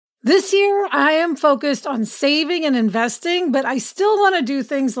This year, I am focused on saving and investing, but I still want to do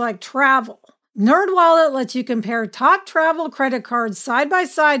things like travel. NerdWallet lets you compare top travel credit cards side by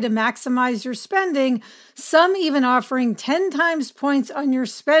side to maximize your spending, some even offering 10 times points on your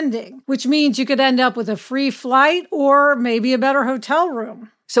spending, which means you could end up with a free flight or maybe a better hotel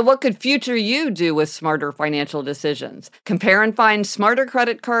room. So what could future you do with smarter financial decisions? Compare and find smarter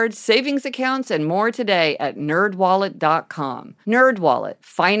credit cards, savings accounts, and more today at nerdwallet.com. NerdWallet,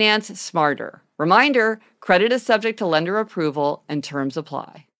 finance smarter. Reminder, credit is subject to lender approval and terms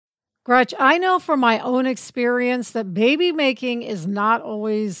apply. Gretch, I know from my own experience that baby making is not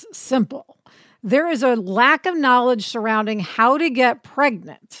always simple. There is a lack of knowledge surrounding how to get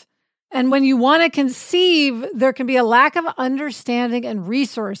pregnant. And when you want to conceive, there can be a lack of understanding and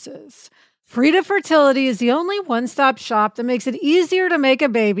resources. Frida Fertility is the only one-stop shop that makes it easier to make a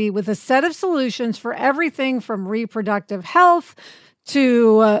baby with a set of solutions for everything from reproductive health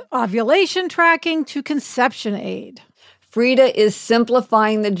to ovulation tracking to conception aid. Frida is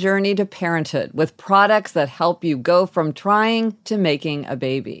simplifying the journey to parenthood with products that help you go from trying to making a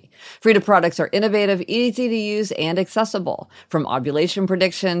baby. Frida products are innovative, easy to use, and accessible, from ovulation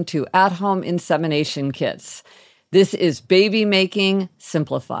prediction to at-home insemination kits. This is baby making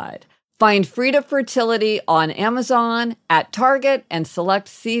simplified. Find Frida Fertility on Amazon, at Target, and select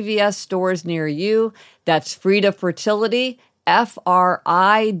CVS stores near you. That's Frida Fertility, Frida,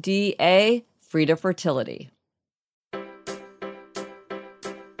 Frida Fertility.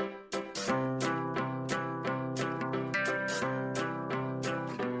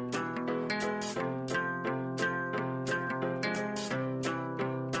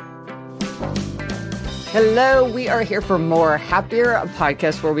 Hello, we are here for More Happier, a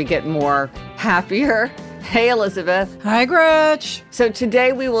podcast where we get more happier. Hey, Elizabeth. Hi, Gretch. So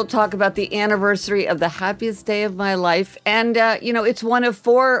today we will talk about the anniversary of the happiest day of my life. And, it's one of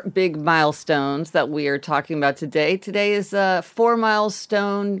 4 big milestones that we are talking about today. Today is a 4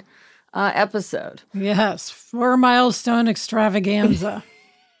 milestone episode. Yes, 4 milestone extravaganza.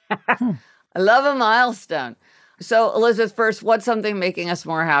 I love a milestone. So, Elizabeth, first, what's something making us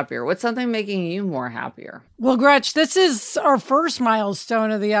more happier? What's something making you more happier? Well, Gretch, this is our first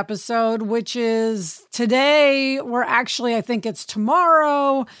milestone of the episode, which is today, or actually, I think it's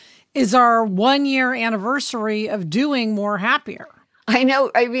tomorrow, is our 1-year anniversary of doing More Happier. I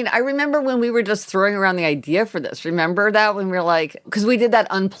know. I mean, I remember when we were just throwing around the idea for this. Remember that when we were like, because we did that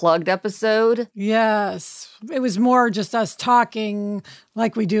Unplugged episode? Yes. It was more just us talking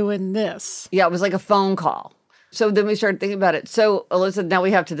like we do in this. Yeah, it was like a phone call. So then we started thinking about it. So, Elizabeth, now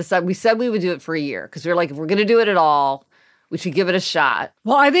we have to decide. We said we would do it for a year because we were like, if we're going to do it at all, we should give it a shot.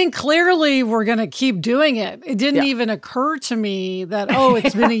 Well, I think clearly we're going to keep doing it. It didn't even occur to me that,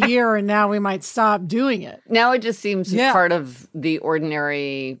 it's been a year and now we might stop doing it. Now it just seems part of the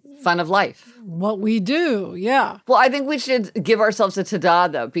ordinary fun of life. What we do, yeah. Well, I think we should give ourselves a ta-da,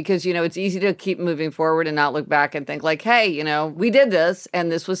 though, because, it's easy to keep moving forward and not look back and think like, hey, we did this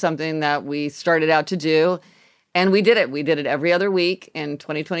and this was something that we started out to do. And we did it. We did it every other week in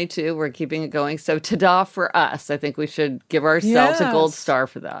 2022. We're keeping it going. So ta-da for us. I think we should give ourselves a gold star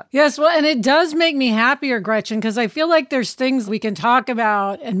for that. Yes. Well, and it does make me happier, Gretchen, because I feel like there's things we can talk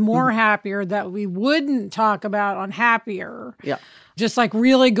about and more happier that we wouldn't talk about on Happier. Yeah. Just like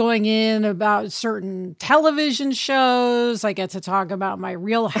really going in about certain television shows. I get to talk about my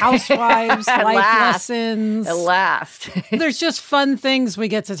Real Housewives life lessons. At last. There's just fun things we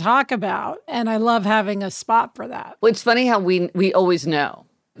get to talk about. And I love having a spot for that. Well, it's funny how we always know.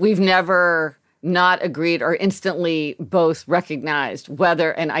 We've never not agreed or instantly both recognized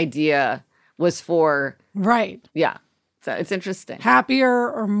whether an idea was for... Right. Yeah. So it's interesting.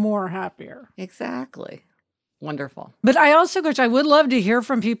 Happier or more happier. Exactly. Wonderful. But I also, Coach, I would love to hear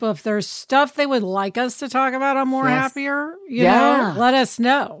from people if there's stuff they would like us to talk about on More Happier. You know, let us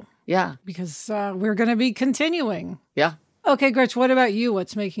know. Yeah. Because we're going to be continuing. Yeah. Okay, Gretch, what about you?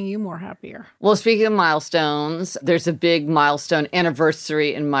 What's making you more happier? Well, speaking of milestones, there's a big milestone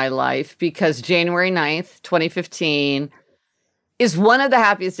anniversary in my life because January 9th, 2015 is one of the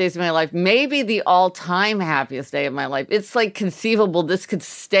happiest days of my life, maybe the all-time happiest day of my life. It's like conceivable this could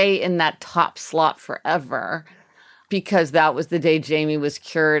stay in that top slot forever because that was the day Jamie was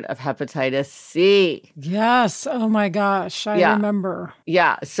cured of hepatitis C. Yes. Oh, my gosh. I remember.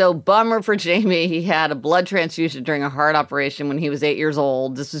 Yeah. So bummer for Jamie. He had a blood transfusion during a heart operation when he was 8 years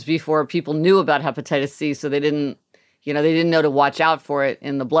old. This was before people knew about hepatitis C, so they didn't know to watch out for it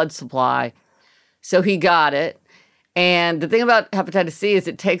in the blood supply. So he got it. And the thing about hepatitis C is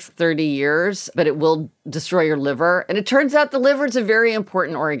it takes 30 years, but it will destroy your liver. And it turns out the liver is a very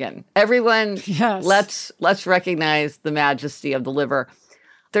important organ. Everyone, let's recognize the majesty of the liver.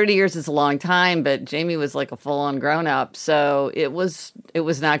 30 years is a long time, but Jamie was like a full-on grown-up. So it was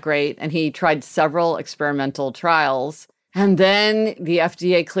not great. And he tried several experimental trials. And then the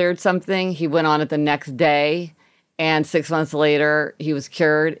FDA cleared something. He went on it the next day. And 6 months later, he was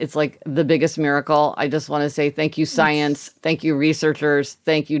cured. It's like the biggest miracle. I just want to say thank you, science. Thank you, researchers.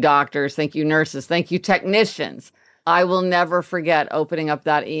 Thank you, doctors. Thank you, nurses. Thank you, technicians. I will never forget opening up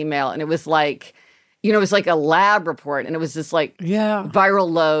that email. And it was like, it was like a lab report. And it was just like viral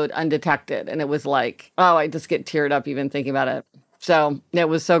load undetected. And it was like, oh, I just get teared up even thinking about it. So it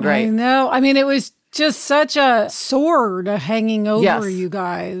was so great. I know. I mean, it was just such a sword hanging over you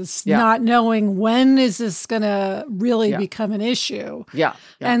guys, not knowing when is this going to really become an issue.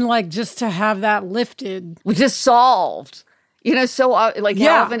 And like just to have that lifted. Just solved. So how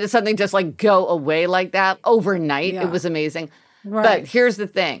often does something just like go away like that overnight? It was amazing. Right. But here's the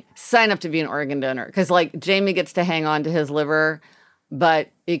thing. Sign up to be an organ donor because like Jamie gets to hang on to his liver, but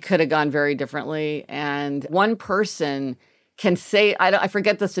it could have gone very differently. And one person can say, I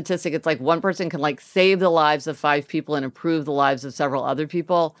forget the statistic. It's like one person can like save the lives of 5 people and improve the lives of several other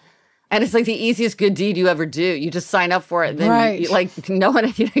people. And it's like the easiest good deed you ever do. You just sign up for it. And then no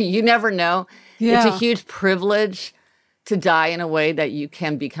one, you never know. Yeah. It's a huge privilege to die in a way that you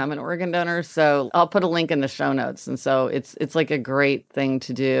can become an organ donor. So I'll put a link in the show notes. And so it's like a great thing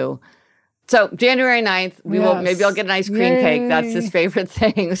to do. So January 9th, maybe I'll get an ice cream cake. That's his favorite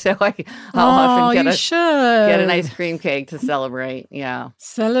thing. So I'll often get an ice cream cake to celebrate. Yeah.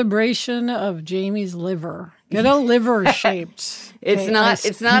 Celebration of Jamie's liver. Get a liver shaped. It's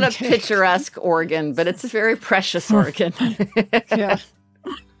not a picturesque organ, but it's a very precious organ. Yeah.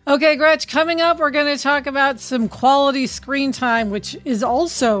 Okay, Gretch, coming up, we're going to talk about some quality screen time, which is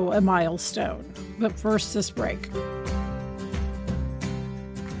also a milestone. But first, this break.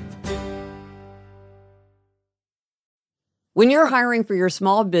 When you're hiring for your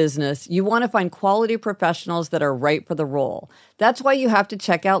small business, you want to find quality professionals that are right for the role. That's why you have to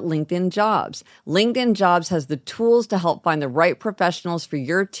check out LinkedIn Jobs. LinkedIn Jobs has the tools to help find the right professionals for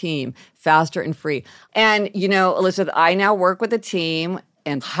your team faster and free. And, Elizabeth, I now work with a team,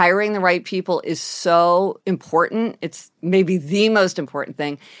 and hiring the right people is so important. It's maybe the most important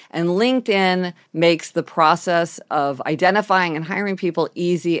thing. And LinkedIn makes the process of identifying and hiring people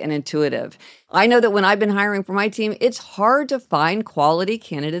easy and intuitive. I know that when I've been hiring for my team, it's hard to find quality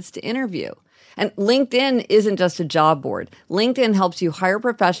candidates to interview. And LinkedIn isn't just a job board. LinkedIn helps you hire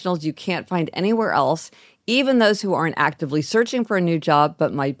professionals you can't find anywhere else, even those who aren't actively searching for a new job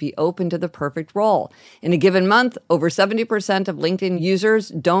but might be open to the perfect role. In a given month, over 70% of LinkedIn users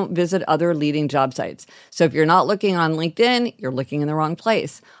don't visit other leading job sites. So if you're not looking on LinkedIn, you're looking in the wrong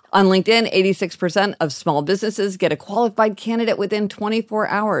place. On LinkedIn, 86% of small businesses get a qualified candidate within 24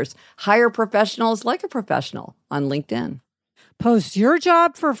 hours. Hire professionals like a professional on LinkedIn. Post your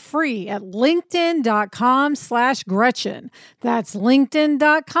job for free at linkedin.com/Gretchen. That's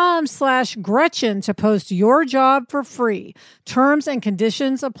linkedin.com/Gretchen to post your job for free. Terms and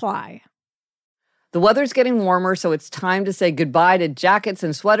conditions apply. The weather's getting warmer, so it's time to say goodbye to jackets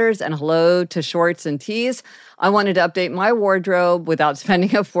and sweaters and hello to shorts and tees. I wanted to update my wardrobe without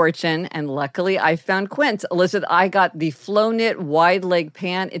spending a fortune, and luckily I found Quince. Elizabeth, I got the Flow Knit wide leg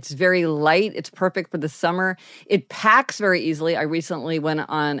pant. It's very light. It's perfect for the summer. It packs very easily. I recently went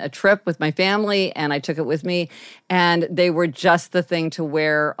on a trip with my family, and I took it with me, and they were just the thing to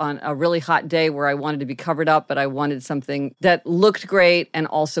wear on a really hot day where I wanted to be covered up, but I wanted something that looked great and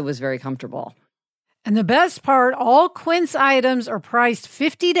also was very comfortable. And the best part, all Quince items are priced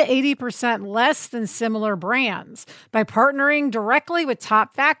 50 to 80% less than similar brands. By partnering directly with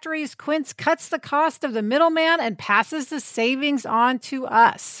top factories, Quince cuts the cost of the middleman and passes the savings on to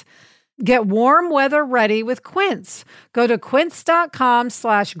us. Get warm weather ready with Quince. Go to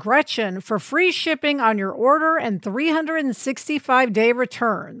quince.com/Gretchen for free shipping on your order and 365-day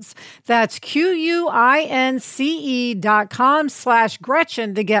returns. That's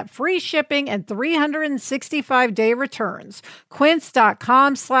QUINCE.com/Gretchen to get free shipping and 365-day returns.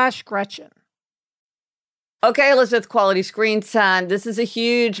 Quince.com/Gretchen. Okay, Elizabeth, quality screen time. This is a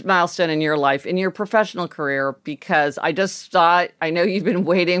huge milestone in your life, in your professional career, because I just thought, I know you've been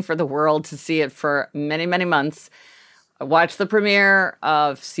waiting for the world to see it for many, many months. I watched the premiere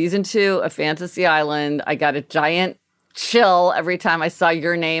of season 2 of Fantasy Island. I got a giant chill every time I saw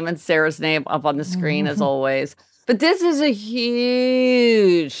your name and Sarah's name up on the screen, as always. But this is a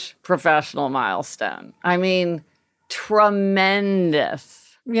huge professional milestone. I mean, tremendous.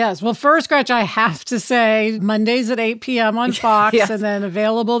 Yes. Well, first, Gretch, I have to say Mondays at 8 p.m. on Fox and then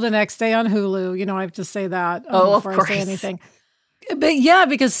available the next day on Hulu. I have to say that before I say anything. But yeah,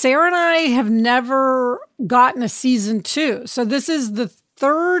 because Sarah and I have never gotten a season 2. So this is the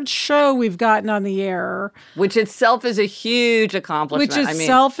third show we've gotten on the air. Which itself is a huge accomplishment.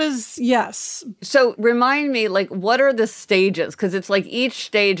 Yes. So remind me, like, what are the stages? Because it's like each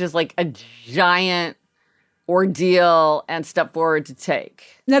stage is like a giant ordeal and step forward to take.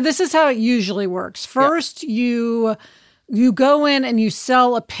 Now, this is how it usually works. First, you go in and you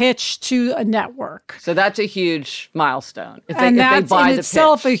sell a pitch to a network. So that's a huge milestone. If that's they buy in the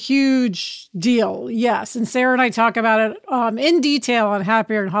itself pitch. a huge deal, yes. And Sarah and I talk about it in detail on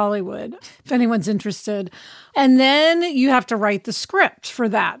Happier in Hollywood, if anyone's interested. And then you have to write the script for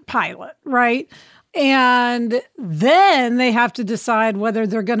that pilot, right? And then they have to decide whether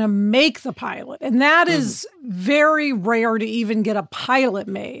they're going to make the pilot. And that is very rare to even get a pilot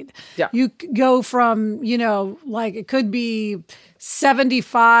made. Yeah. You go from, like it could be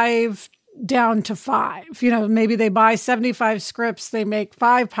 75 down to 5. Maybe they buy 75 scripts, they make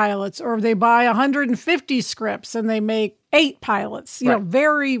 5 pilots, or they buy 150 scripts and they make 8 pilots.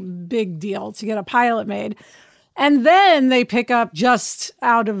 Very big deal to get a pilot made. And then they pick up just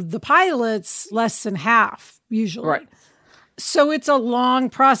out of the pilots less than half, usually. Right. So it's a long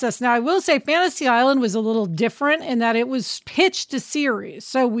process. Now, I will say Fantasy Island was a little different in that it was pitched to series.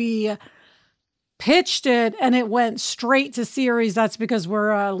 So we pitched it and it went straight to series. That's because we're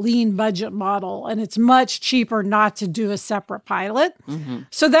a lean budget model and it's much cheaper not to do a separate pilot. Mm-hmm.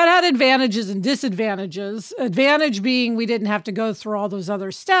 So that had advantages and disadvantages. Advantage being we didn't have to go through all those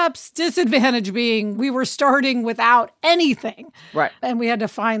other steps. Disadvantage being we were starting without anything. Right. And we had to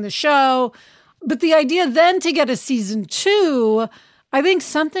find the show. But the idea then to get a season 2, I think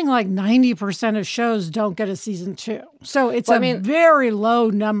something like 90% of shows don't get a season 2. So it's very low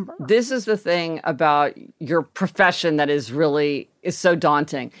number. This is the thing about your profession that is so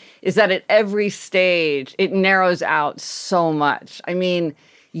daunting, is that at every stage, it narrows out so much. I mean,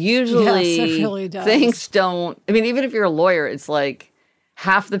 usually yes, it really does. Things don't, even if you're a lawyer, it's like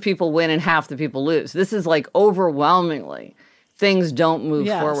half the people win and half the people lose. This is like overwhelmingly things don't move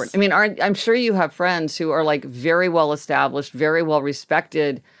forward. I'm sure you have friends who are like very well established, very well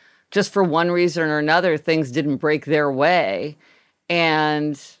respected. Just for one reason or another, things didn't break their way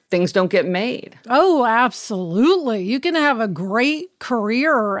and things don't get made. Oh, absolutely. You can have a great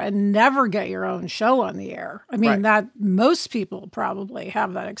career and never get your own show on the air. That most people probably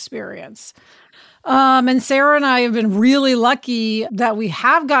have that experience. And Sarah and I have been really lucky that we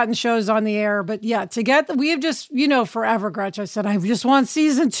have gotten shows on the air. But yeah, we have just, forever, Gretch, I said, I just want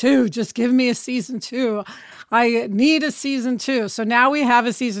season 2. Just give me a season 2. I need a season 2. So now we have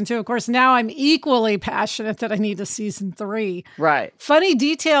a season 2. Of course, now I'm equally passionate that I need a season 3. Right. Funny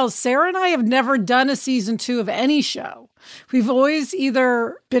details, Sarah and I have never done a season 2 of any show. We've always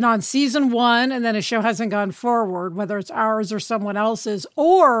either been on season 1 and then a show hasn't gone forward, whether it's ours or someone else's,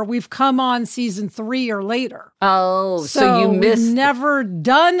 or we've come on season 3 or later. Oh, so you missed. We've never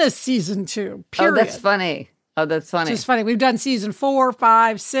done a season 2, period. Oh, that's funny. Just funny. We've done season 4,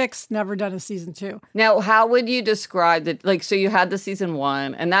 5, 6, never done a season 2. Now, how would you describe that? Like, so you had the season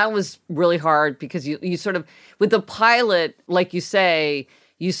 1, and that was really hard because you sort of, with the pilot, like you say,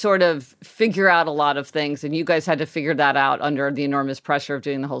 you sort of figure out a lot of things, and you guys had to figure that out under the enormous pressure of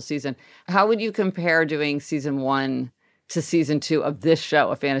doing the whole season. How would you compare doing season 1 to season 2 of this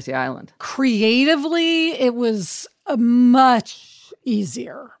show, A Fantasy Island? Creatively, it was much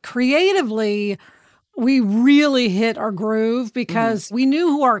easier. Creatively, we really hit our groove because we knew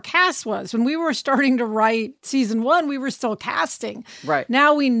who our cast was. When we were starting to write season 1, we were still casting. Right.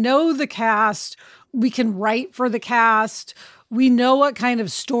 Now we know the cast. We can write for the cast. We know what kind of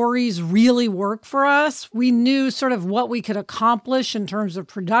stories really work for us. We knew sort of what we could accomplish in terms of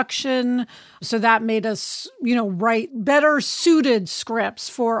production. So that made us, write better suited scripts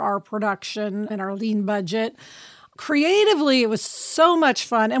for our production and our lean budget. Creatively, it was so much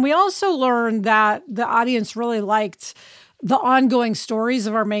fun. And we also learned that the audience really liked the ongoing stories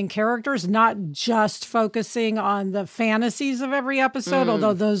of our main characters, not just focusing on the fantasies of every episode,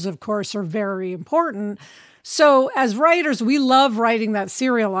 although those, of course, are very important. So as writers, we love writing that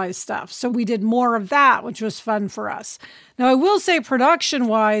serialized stuff. So we did more of that, which was fun for us. Now, I will say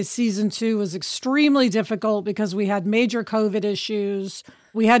production-wise, season 2 was extremely difficult because we had major COVID issues.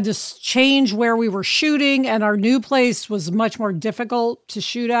 We had to change where we were shooting, and our new place was much more difficult to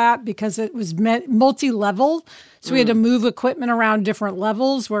shoot at because it was multi-level. So we had to move equipment around different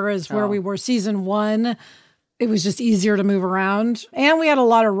levels, whereas where we were season 1, it was just easier to move around. And we had a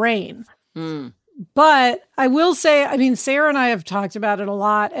lot of rain. But I will say, Sarah and I have talked about it a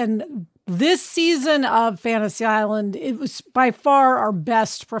lot, and this season of Fantasy Island, it was by far our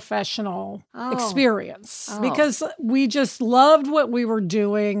best professional experience because we just loved what we were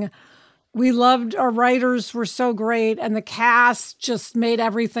doing. We loved our writers were so great, and the cast just made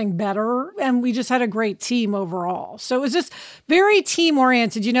everything better. And we just had a great team overall. So it was just very team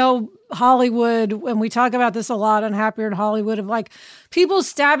oriented. You know, Hollywood, when we talk about this a lot on Happier in Hollywood, of like people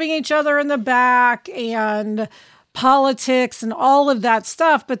stabbing each other in the back and politics and all of that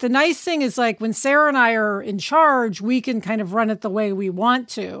stuff. But the nice thing is, like, when Sarah and I are in charge, we can kind of run it the way we want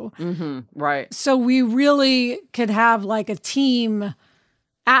to. Mm-hmm. Right. So we really could have like a team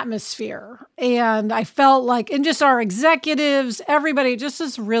atmosphere. And I felt like, and just our executives, everybody just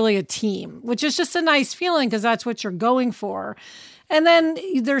is really a team, which is just a nice feeling because that's what you're going for. And then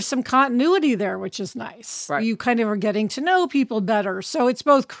there's some continuity there, which is nice. Right. You kind of are getting to know people better. So it's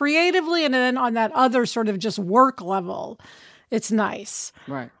both creatively and then on that other sort of just work level, it's nice.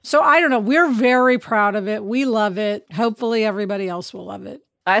 Right. So I don't know. We're very proud of it. We love it. Hopefully everybody else will love it.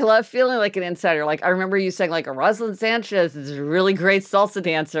 I love feeling like an insider. Like, I remember you saying, like, Rosalind Sanchez is a really great salsa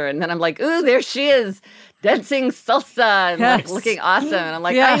dancer. And then I'm like, ooh, there she is, dancing salsa and like looking awesome. And I'm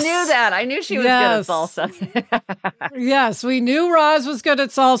like, I knew that. I knew she was good at salsa. Yes, we knew Roz was good at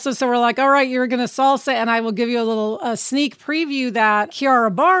salsa. So we're like, all right, you're going to salsa. And I will give you a little sneak preview that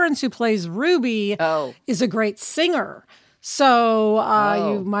Kiara Barnes, who plays Ruby, is a great singer. So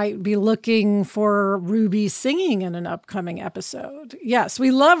you might be looking for Ruby singing in an upcoming episode. Yes,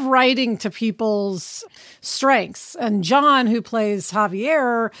 we love writing to people's strengths. And John, who plays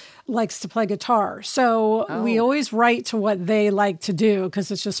Javier, likes to play guitar. So we always write to what they like to do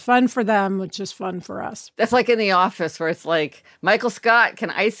because it's just fun for them, which is fun for us. That's like in The Office where it's like Michael Scott can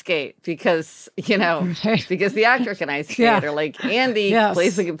ice skate because, you know, because the actor can ice skate. Or like Andy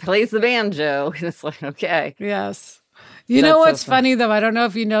plays the banjo. And it's like, okay. Yes. You know what's funny, though? I don't know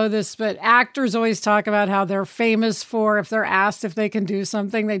if you know this, but actors always talk about how they're famous for, if they're asked if they can do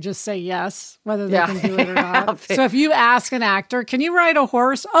something, they just say yes, whether they can do it or not. So if you ask an actor, can you ride a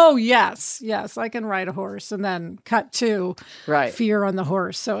horse? Oh, yes. Yes, I can ride a horse. And then cut to fear on the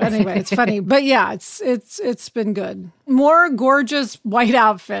horse. So anyway, it's funny. But yeah, it's been good. More gorgeous white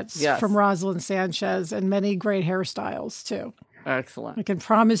outfits from Rosalind Sanchez and many great hairstyles, too. Excellent. I can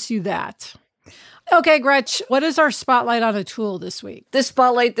promise you that. Okay, Gretch, what is our spotlight on a tool this week? The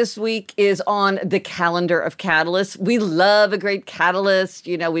spotlight this week is on the calendar of catalysts. We love a great catalyst.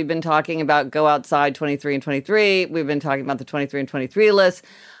 You know, we've been talking about Go Outside 23 and 23. We've been talking about the 23 and 23 list.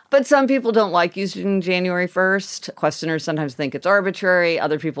 But some people don't like using January 1st. Questioners sometimes think it's arbitrary.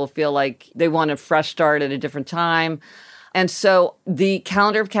 Other people feel like they want a fresh start at a different time. And so the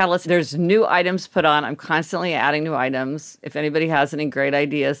calendar of catalysts, there's new items put on. I'm constantly adding new items. If anybody has any great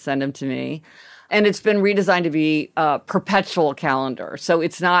ideas, send them to me. And it's been redesigned to be a perpetual calendar. So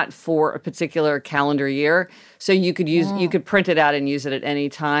it's not for a particular calendar year. So you could you could print it out and use it at any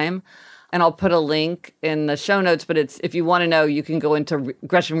time. And I'll put a link in the show notes, but it's, if you want to know, you can go into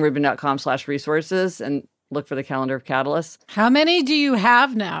GretchenRubin.com/resources and look for the calendar of catalysts. How many do you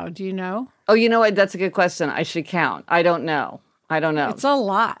have now? Do you know? Oh, you know what? That's a good question. I should count. I don't know. It's a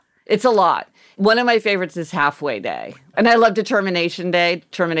lot. It's a lot. One of my favorites is Halfway Day. And I love Determination Day.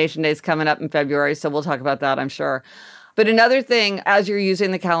 Determination Day is coming up in February, so we'll talk about that, I'm sure. But another thing, as you're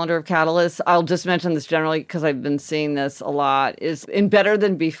using the calendar of catalysts, I'll just mention this generally because I've been seeing this a lot, is in Better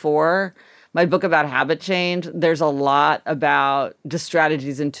Than Before, my book about habit change, there's a lot about just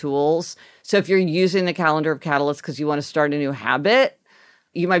strategies and tools. So if you're using the calendar of catalysts because you want to start a new habit,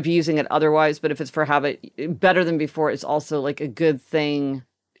 you might be using it otherwise, but if it's for habit, Better Than Before is also like a good thing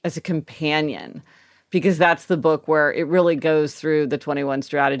as a companion, because that's the book where it really goes through the 21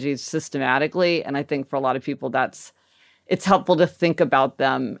 strategies systematically. And I think for a lot of people, it's helpful to think about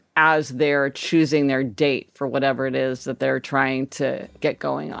them as they're choosing their date for whatever it is that they're trying to get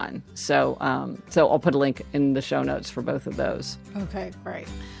going on. So I'll put a link in the show notes for both of those. Okay, great.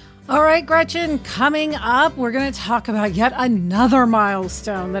 All right, Gretchen, coming up, we're going to talk about yet another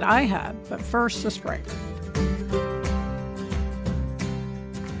milestone that I had. But first, this break.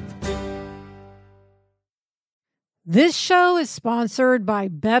 This show is sponsored by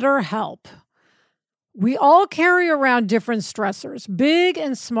BetterHelp. We all carry around different stressors, big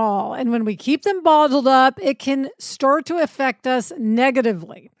and small, and when we keep them bottled up, it can start to affect us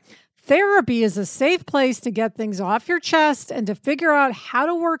negatively. Therapy is a safe place to get things off your chest and to figure out how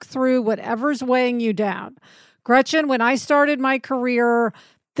to work through whatever's weighing you down. Gretchen, when I started my career,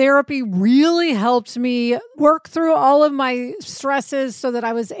 therapy really helped me work through all of my stresses so that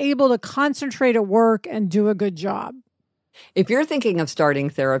I was able to concentrate at work and do a good job. If you're thinking of starting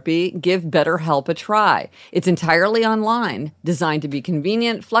therapy, give BetterHelp a try. It's entirely online, designed to be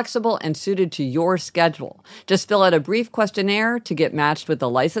convenient, flexible, and suited to your schedule. Just fill out a brief questionnaire to get matched with a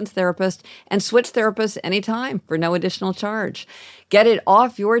licensed therapist and switch therapists anytime for no additional charge. Get it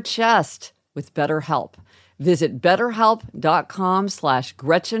off your chest with BetterHelp. Visit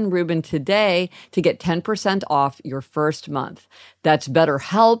BetterHelp.com/Gretchen Rubin today to get 10% off your first month. That's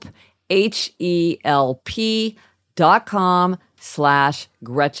BetterHelp,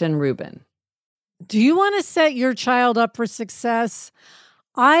 HELP.com/Gretchen Rubin. Do you want to set your child up for success?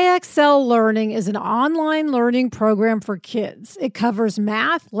 IXL Learning is an online learning program for kids. It covers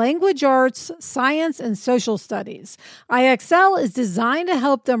math, language arts, science, and social studies. IXL is designed to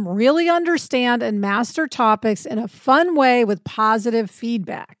help them really understand and master topics in a fun way with positive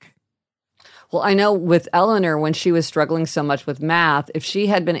feedback. Well, I know with Eleanor, when she was struggling so much with math, if she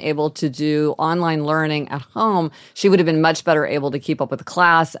had been able to do online learning at home, she would have been much better able to keep up with the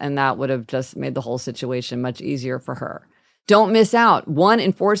class, and that would have just made the whole situation much easier for her. Don't miss out. 1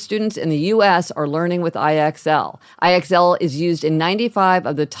 in 4 students in the U.S. are learning with IXL. IXL is used in 95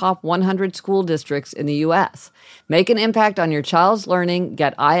 of the top 100 school districts in the U.S. Make an impact on your child's learning.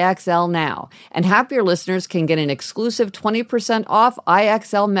 Get IXL now. And Happier listeners can get an exclusive 20% off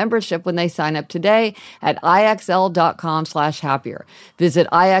IXL membership when they sign up today at IXL.com/happier. Visit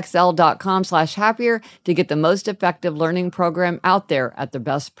IXL.com/happier to get the most effective learning program out there at the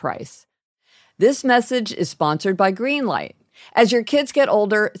best price. This message is sponsored by Greenlight. As your kids get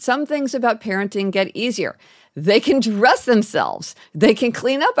older, some things about parenting get easier. They can dress themselves. They can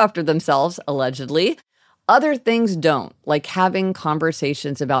clean up after themselves, allegedly. Other things don't, like having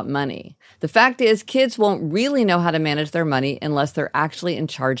conversations about money. The fact is, kids won't really know how to manage their money unless they're actually in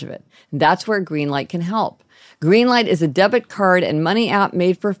charge of it. That's where Greenlight can help. Greenlight is a debit card and money app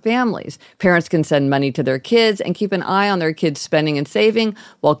made for families. Parents can send money to their kids and keep an eye on their kids' spending and saving,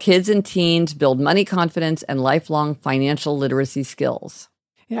 while kids and teens build money confidence and lifelong financial literacy skills.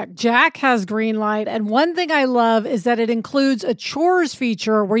 Yeah, Jack has Greenlight, and one thing I love is that it includes a chores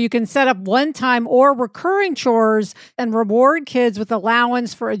feature where you can set up one-time or recurring chores and reward kids with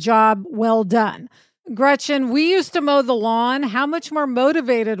allowance for a job well done. Gretchen, we used to mow the lawn. How much more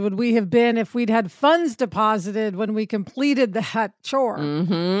motivated would we have been if we'd had funds deposited when we completed that chore?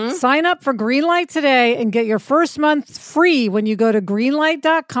 Sign up for Greenlight today and get your first month free when you go to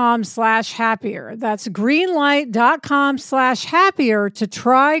greenlight.com/happier. That's greenlight.com/happier to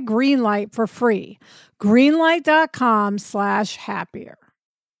try Greenlight for free. greenlight.com/happier.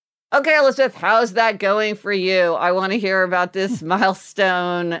 Okay, Elizabeth, how's that going for you? I want to hear about this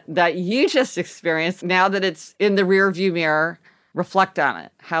milestone that you just experienced. Now that it's in the rearview mirror, reflect on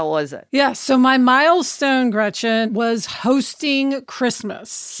it. How was it? Yeah, so my milestone, Gretchen, was hosting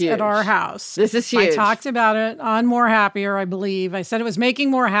Christmas at our house. This is huge. I talked about it on More Happier, I believe. I said it was making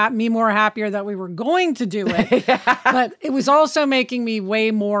me more happier that we were going to do it, but it was also making me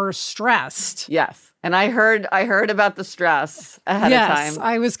way more stressed. Yes. And I heard about the stress ahead of time. Yes,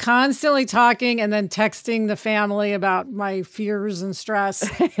 I was constantly talking and then texting the family about my fears and stress.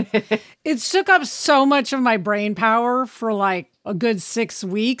 It took up so much of my brain power for like a good 6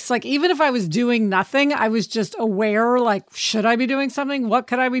 weeks. Like even if I was doing nothing, I was just aware, like, should I be doing something? What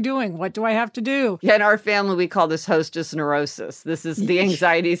could I be doing? What do I have to do? Yeah, in our family, we call this hostess neurosis. This is the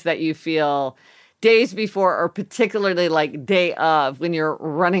anxieties that you feel days before, or particularly like day of, when you're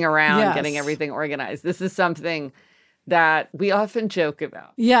running around getting everything organized. This is something that we often joke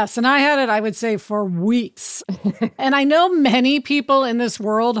about. Yes, and I had it, I would say, for weeks. And I know many people in this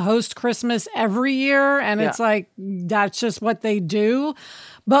world host Christmas every year, and it's like, that's just what they do.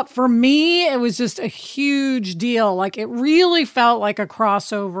 But for me, it was just a huge deal. Like it really felt like a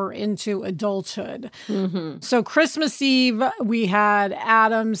crossover into adulthood. So Christmas Eve, we had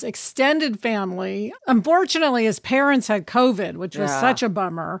Adam's extended family. Unfortunately, his parents had COVID, which was such a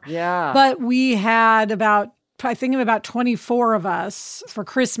bummer. Yeah. But we had about 24 of us for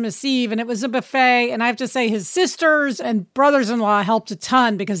Christmas Eve, and it was a buffet. And I have to say, his sisters and brothers-in-law helped a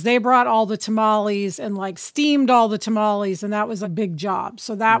ton because they brought all the tamales and like steamed all the tamales, and that was a big job.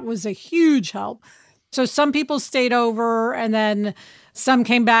 So that was a huge help. So some people stayed over, and then some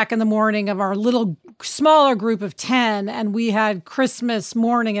came back in the morning of our little smaller group of 10, and we had Christmas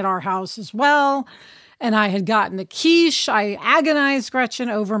morning at our house as well. And I had gotten a quiche. I agonized, Gretchen,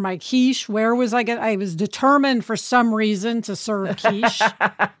 over my quiche. Where was I I was determined for some reason to serve quiche.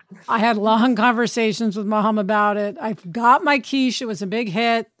 I had long conversations with Mom about it. I got my quiche. It was a big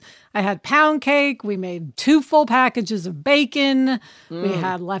hit. I had pound cake. We made 2 full packages of bacon. We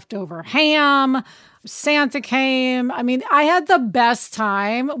had leftover ham. Santa came. I mean, I had the best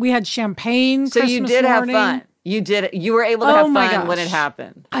time. We had champagne So Christmas you did morning. have fun. You did it. You were able to have fun when it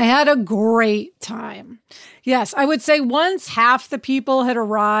happened. I had a great time. Yes, I would say once half the people had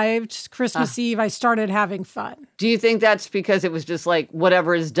arrived Christmas Eve, I started having fun. Do you think that's because it was just like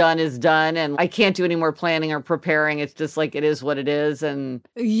whatever is done and I can't do any more planning or preparing? It's just like it is what it is. And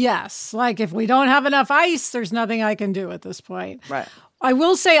yes, like if we don't have enough ice, there's nothing I can do at this point. Right. I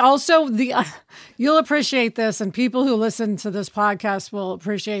will say also you'll appreciate this, and people who listen to this podcast will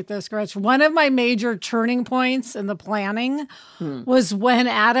appreciate this, Gretch. One of my major turning points in the planning was when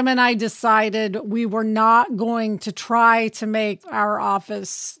Adam and I decided we were not going to try to make our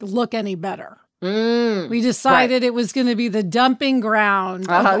office look any better. We decided it was going to be the dumping ground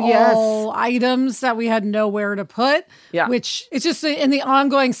of all items that we had nowhere to put, which it's just in the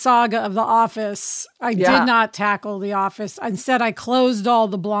ongoing saga of The Office. I did not tackle The Office. Instead, I closed all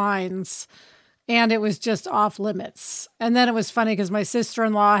the blinds and it was just off limits. And then it was funny because my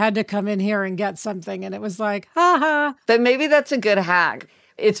sister-in-law had to come in here and get something. And it was like, ha. But maybe that's a good hack.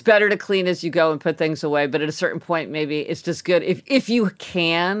 It's better to clean as you go and put things away. But at a certain point, maybe it's just good if you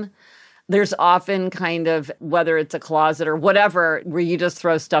can. There's often kind of, whether it's a closet or whatever, where you just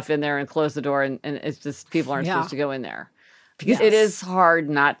throw stuff in there and close the door and it's just, people aren't supposed to go in there. Because it is hard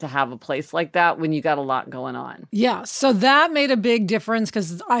not to have a place like that when you got a lot going on. Yeah, so that made a big difference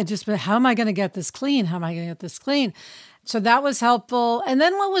because I just, how am I going to get this clean? How am I going to get this clean? So that was helpful. And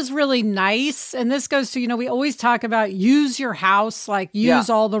then what was really nice, and this goes to, we always talk about use your house, like use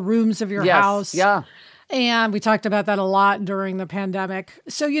all the rooms of your house. Yeah. And we talked about that a lot during the pandemic.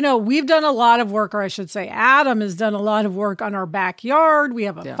 So, we've done a lot of work, or I should say, Adam has done a lot of work on our backyard. We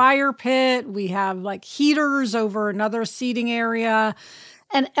have a fire pit. We have like heaters over another seating area.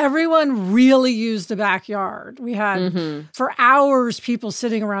 And everyone really used the backyard. We had, for hours, people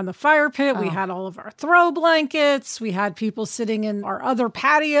sitting around the fire pit. We had all of our throw blankets. We had people sitting in our other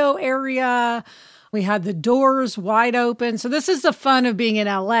patio area. We had the doors wide open. So this is the fun of being in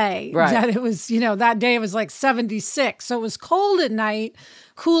LA. Right. That it was, that day it was like 76. So it was cold at night,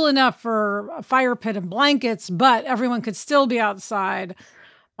 cool enough for a fire pit and blankets, but everyone could still be outside.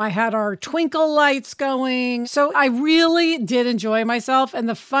 I had our twinkle lights going. So I really did enjoy myself. And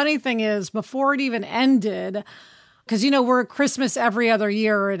the funny thing is, before it even ended, because, we're at Christmas every other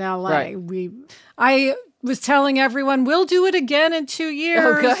year in LA. Right. I was telling everyone, we'll do it again in 2 years.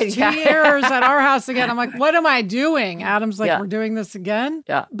 Oh, good. 2 years at our house again. I'm like, what am I doing? Adam's like, Yeah. we're doing this again?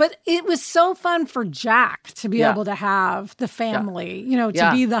 Yeah. But it was so fun for Jack to be able to have the family,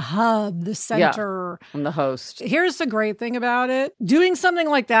 to be the hub, the center. I'm the host. Here's the great thing about it. Doing something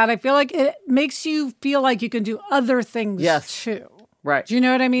like that, I feel like it makes you feel like you can do other things too. Right. Do you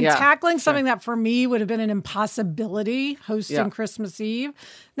know what I mean? Yeah. Tackling something that for me would have been an impossibility, hosting Christmas Eve.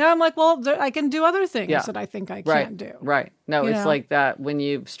 Now I'm like, well, I can do other things that I think I can't do. Right. No, it's like that. When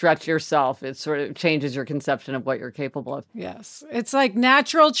you stretch yourself, it sort of changes your conception of what you're capable of. Yes. It's like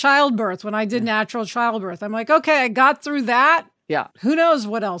natural childbirth. When I did natural childbirth, I'm like, okay, I got through that. Yeah. Who knows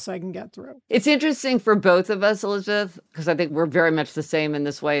what else I can get through? It's interesting for both of us, Elizabeth, because I think we're very much the same in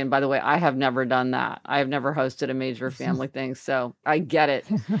this way. And by the way, I have never done that. I have never hosted a major family thing. So I get it.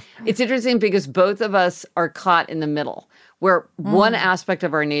 It's interesting because both of us are caught in the middle, where one aspect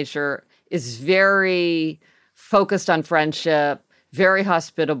of our nature is very focused on friendship, very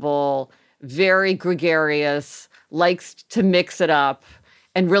hospitable, very gregarious, likes to mix it up,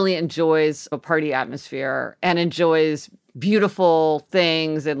 and really enjoys a party atmosphere and enjoys beautiful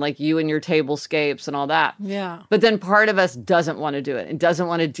things and like you and your tablescapes and all that. Yeah. But then part of us doesn't want to do it and doesn't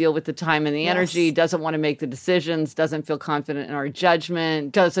want to deal with the time and the energy, doesn't want to make the decisions, doesn't feel confident in our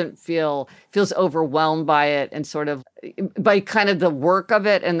judgment, feels overwhelmed by it and sort of by kind of the work of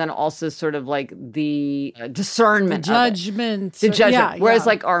it. And then also sort of like the discernment, the judgment. The judgment. Whereas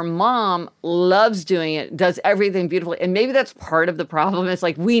like our mom loves doing it, does everything beautifully. And maybe that's part of the problem. It's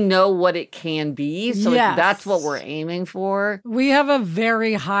like, we know what it can be. So like, that's what we're aiming for. We have a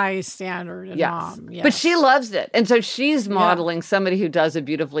very high standard in mom. Yes. But she loves it. And so she's modeling somebody who does it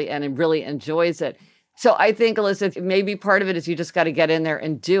beautifully and really enjoys it. So I think, Elizabeth, maybe part of it is you just got to get in there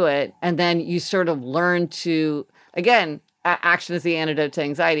and do it. And then you sort of learn to, again, action is the antidote to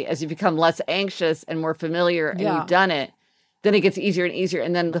anxiety. As you become less anxious and more familiar and you've done it, then it gets easier and easier.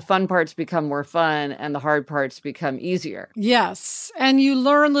 And then the fun parts become more fun and the hard parts become easier. Yes. And you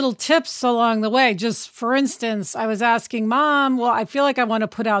learn little tips along the way. Just for instance, I was asking Mom, well, I feel like I want to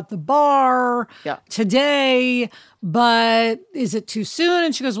put out the bar today, but is it too soon?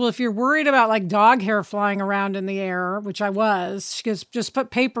 And she goes, well, if you're worried about like dog hair flying around in the air, which I was, she goes, just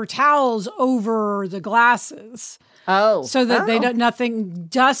put paper towels over the glasses. Oh. So that nothing,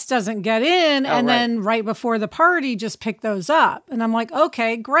 dust doesn't get in. And then right before the party, just pick those up. And I'm like,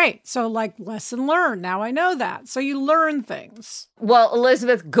 okay, great. So like lesson learned. Now I know that. So you learn things. Well,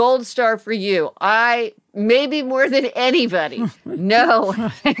 Elizabeth, gold star for you. I, maybe more than anybody, know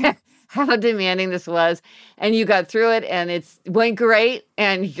how demanding this was. And you got through it and it went great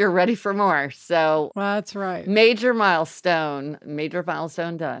and you're ready for more. So that's right. Major milestone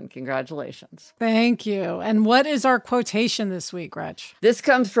done. Congratulations. Thank you. And what is our quotation this week, Gretch? This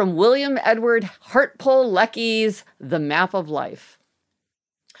comes from William Edward Hartpole Lecky's The Map of Life.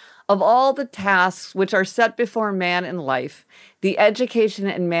 Of all the tasks which are set before man in life, the education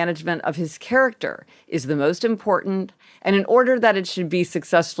and management of his character is the most important, and in order that it should be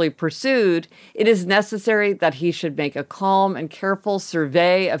successfully pursued, it is necessary that he should make a calm and careful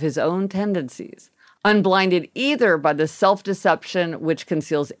survey of his own tendencies, unblinded either by the self-deception which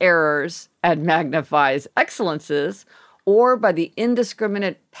conceals errors and magnifies excellences, or by the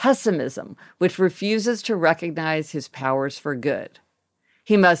indiscriminate pessimism which refuses to recognize his powers for good.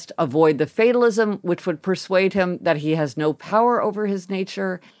 He must avoid the fatalism which would persuade him that he has no power over his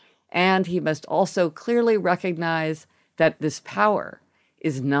nature, and he must also clearly recognize that this power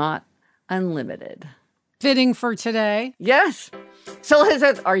is not unlimited. Fitting for today. Yes. So,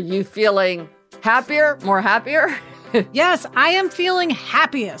 Elizabeth, are you feeling happier, more happier? Yes, I am feeling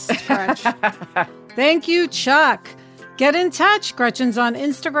happiest, Gretch. Thank you, Chuck. Get in touch. Gretchen's on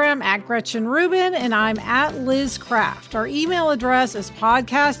Instagram at Gretchen Rubin, and I'm at Liz Craft. Our email address is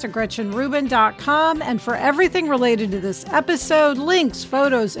podcast@GretchenRubin.com. And for everything related to this episode, links,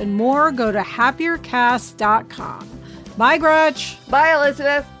 photos, and more, go to happiercast.com. Bye, Gretch. Bye,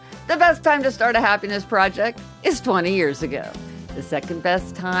 Elizabeth. The best time to start a happiness project is 20 years ago. The second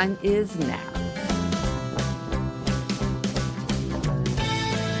best time is now.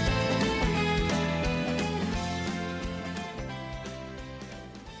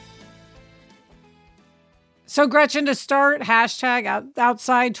 So, Gretchen, to start, hashtag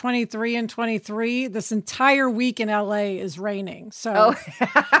outside 23 and 23. This entire week in LA is raining. So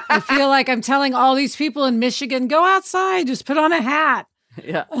I feel like I'm telling all these people in Michigan, go outside, just put on a hat.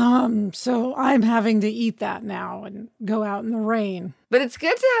 Yeah. So I'm having to eat that now and go out in the rain. But it's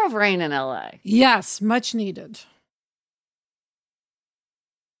good to have rain in LA. Yes, much needed.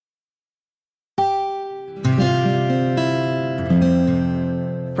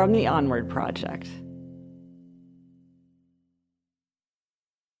 From the Onward Project.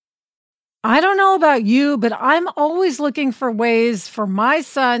 I don't know about you, but I'm always looking for ways for my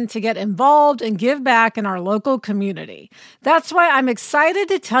son to get involved and give back in our local community. That's why I'm excited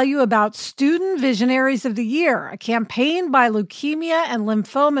to tell you about Student Visionaries of the Year, a campaign by Leukemia and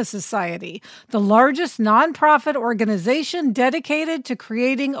Lymphoma Society, the largest nonprofit organization dedicated to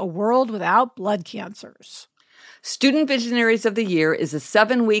creating a world without blood cancers. Student Visionaries of the Year is a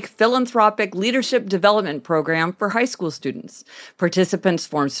 7-week philanthropic leadership development program for high school students. Participants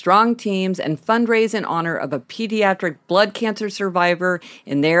form strong teams and fundraise in honor of a pediatric blood cancer survivor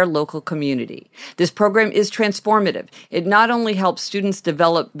in their local community. This program is transformative. It not only helps students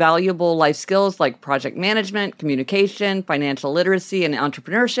develop valuable life skills like project management, communication, financial literacy, and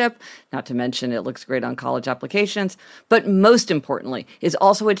entrepreneurship, not to mention it looks great on college applications, but most importantly, is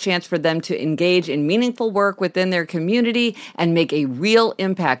also a chance for them to engage in meaningful work within their community and make a real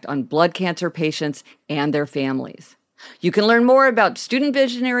impact on blood cancer patients and their families. You can learn more about Student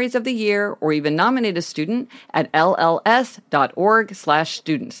Visionaries of the Year or even nominate a student at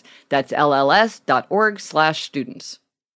lls.org/students. That's lls.org/students.